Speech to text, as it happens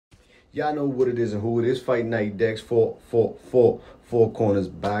Y'all know what it is and who it is. Fight Night Decks, four corners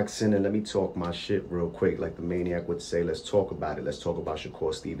boxing. And let me talk my shit real quick. Like the Maniac would say, let's talk about it. Let's talk about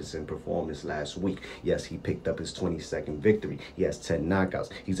Shakur Stevenson performance last week. Yes, he picked up his 22nd victory. He has 10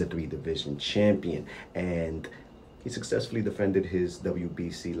 knockouts. He's a 3-division champion. And he successfully defended his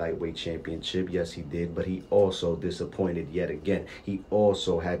WBC lightweight championship. Yes, he did, but he also disappointed yet again. He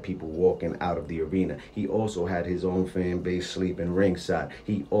also had people walking out of the arena. He also had his own fan base sleeping ringside.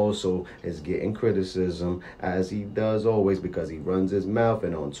 He also is getting criticism, as he does always, because he runs his mouth.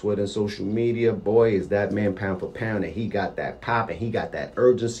 And on Twitter and social media, boy, is that man pound for pound, and he got that pop, and he got that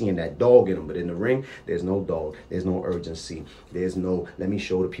urgency and that dog in him. But in the ring, there's no dog. There's no urgency. There's no, let me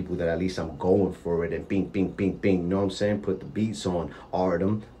show the people that at least I'm going for it, and bing, bing, bing, bing. You know what I'm saying? Put the beats on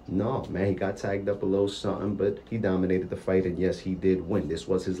Artem. No, man, he got tagged up a little something, but he dominated the fight, and yes, he did win. This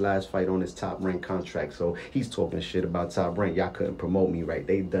was his last fight on his Top Rank contract, so he's talking shit about Top Rank. Y'all couldn't promote me right.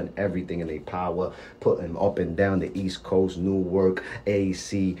 They've done everything in their power, putting him up and down the East Coast, Newark,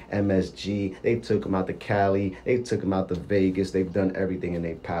 AC, MSG. They took him out to Cali. They took him out to Vegas. They've done everything in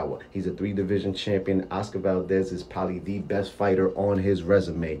their power. He's a 3-division champion. Oscar Valdez is probably the best fighter on his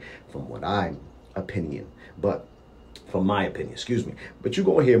resume, from what I'm opinion. But from my opinion, excuse me. But you're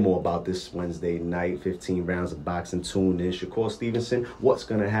going to hear more about this Wednesday night, 15 rounds of boxing. Tune in. Shakur Stevenson, what's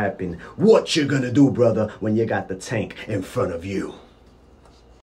going to happen? What you going to do, brother, when you got the tank in front of you?